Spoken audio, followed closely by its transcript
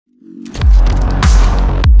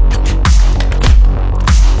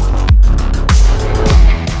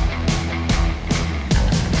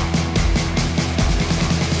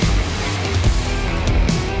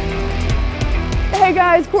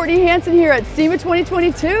Hansen here at SEMA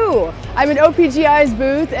 2022. I'm at OPGI's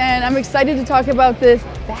booth and I'm excited to talk about this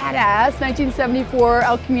badass 1974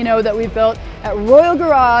 El Camino that we built at Royal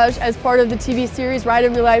Garage as part of the TV series Ride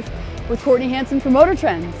of Your Life with Courtney Hansen from Motor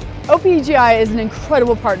Trends. OPGI is an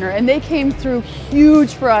incredible partner and they came through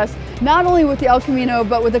huge for us, not only with the El Camino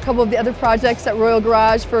but with a couple of the other projects at Royal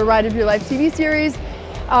Garage for Ride of Your Life TV series.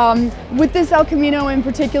 With this El Camino in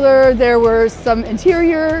particular, there were some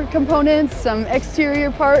interior components, some exterior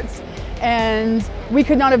parts, and we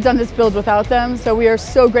could not have done this build without them, so we are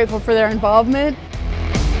so grateful for their involvement.